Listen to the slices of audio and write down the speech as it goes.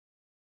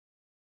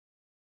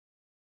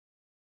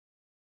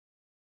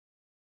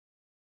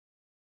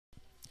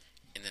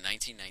In the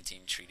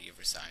 1919 Treaty of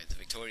Versailles, the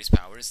victorious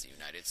powers, the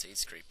United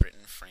States, Great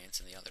Britain,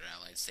 France, and the other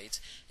Allied states,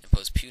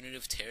 imposed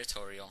punitive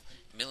territorial,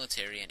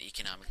 military, and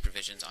economic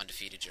provisions on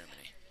defeated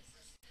Germany.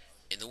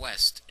 In the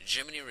West,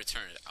 Germany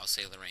returned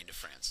Alsace-Lorraine to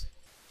France.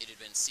 It had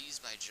been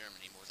seized by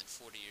Germany more than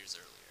 40 years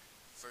earlier.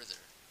 Further,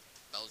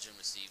 Belgium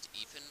received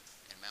Ypres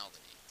and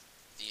Malmedy.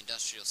 The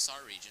industrial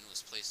Saar region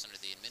was placed under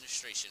the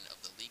administration of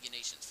the League of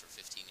Nations for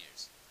 15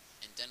 years,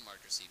 and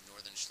Denmark received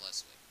northern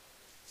Schleswig.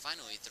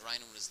 Finally, the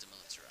Rhine was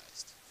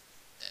demilitarized.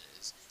 That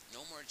is,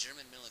 no more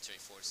German military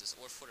forces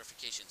or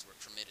fortifications were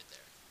permitted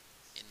there.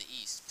 In the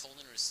east,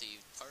 Poland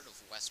received part of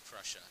West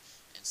Prussia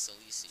and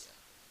Silesia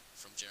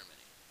from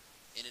Germany.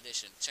 In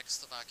addition,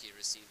 Czechoslovakia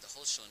received the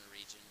Holstein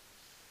region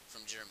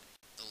from Germany.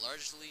 The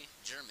largely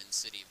German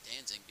city of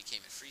Danzig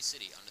became a free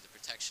city under the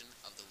protection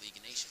of the League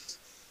of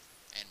Nations.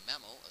 And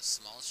Memel, a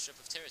small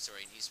strip of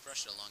territory in East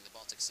Prussia along the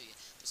Baltic Sea,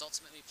 was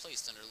ultimately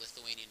placed under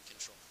Lithuanian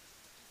control.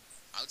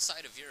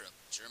 Outside of Europe,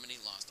 Germany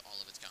lost all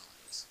of its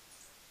colonies.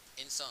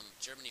 In sum,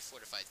 Germany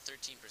fortified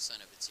 13%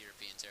 of its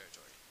European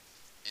territory,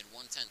 and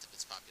 1/10 of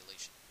its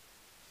population.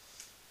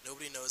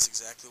 Nobody knows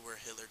exactly where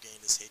Hitler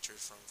gained his hatred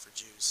from for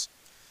Jews.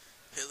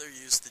 Hitler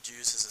used the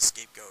Jews as a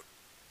scapegoat.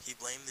 He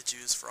blamed the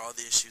Jews for all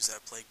the issues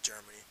that plagued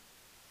Germany.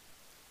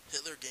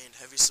 Hitler gained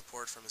heavy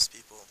support from his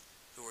people,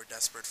 who were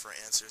desperate for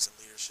answers and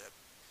leadership.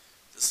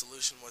 The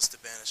solution was to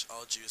banish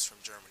all Jews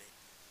from Germany.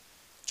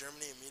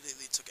 Germany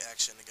immediately took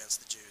action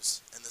against the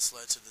Jews, and this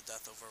led to the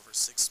death of over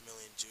 6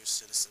 million Jewish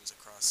citizens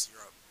across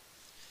Europe.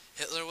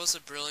 Hitler was a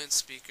brilliant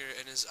speaker,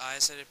 and his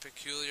eyes had a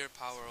peculiar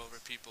power over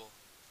people.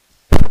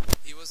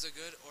 He was a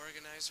good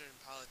organizer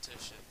and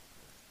politician.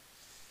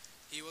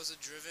 He was a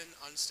driven,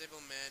 unstable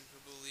man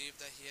who believed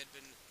that he had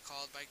been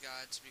called by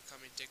God to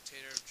become a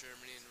dictator of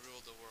Germany and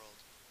rule the world.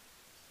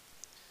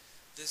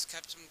 This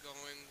kept him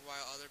going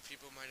while other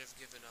people might have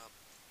given up.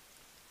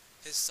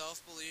 His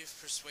self-belief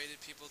persuaded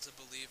people to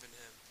believe in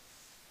him.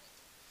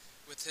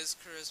 With his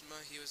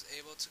charisma, he was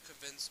able to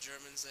convince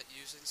Germans that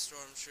using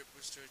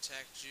stormtroopers to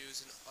attack Jews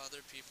and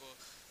other people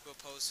who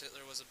opposed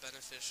Hitler was a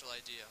beneficial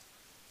idea.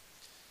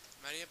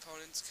 Many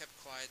opponents kept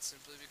quiet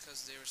simply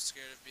because they were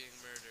scared of being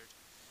murdered,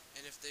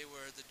 and if they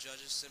were, the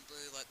judges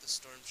simply let the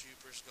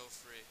stormtroopers go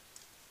free.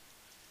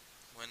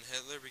 When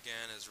Hitler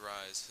began his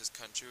rise, his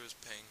country was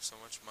paying so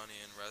much money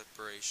in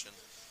reparation.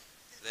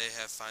 They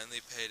have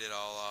finally paid it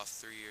all off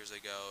 3 years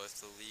ago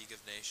if the League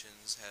of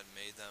Nations had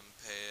made them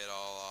pay it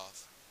all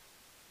off.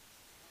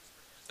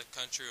 The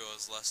country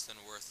was less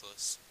than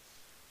worthless.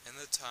 In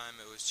the time,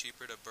 it was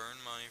cheaper to burn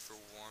money for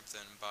warmth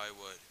than buy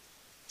wood,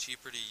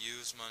 cheaper to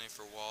use money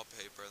for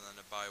wallpaper than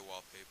to buy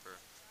wallpaper,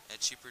 and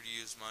cheaper to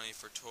use money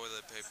for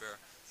toilet paper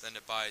than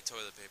to buy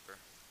toilet paper.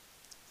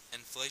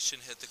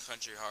 Inflation hit the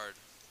country hard.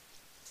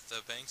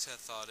 The banks had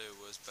thought it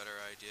was a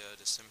better idea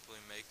to simply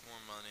make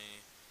more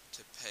money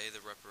to pay the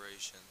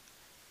reparation,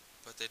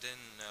 but they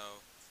didn't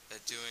know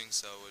that doing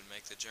so would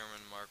make the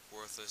German mark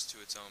worthless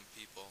to its own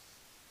people.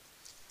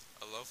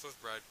 A loaf of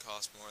bread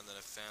cost more than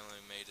a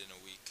family made in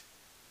a week.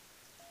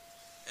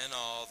 In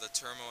all the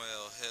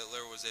turmoil,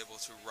 Hitler was able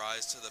to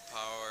rise to the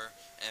power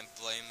and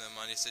blame the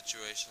money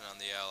situation on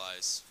the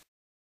Allies.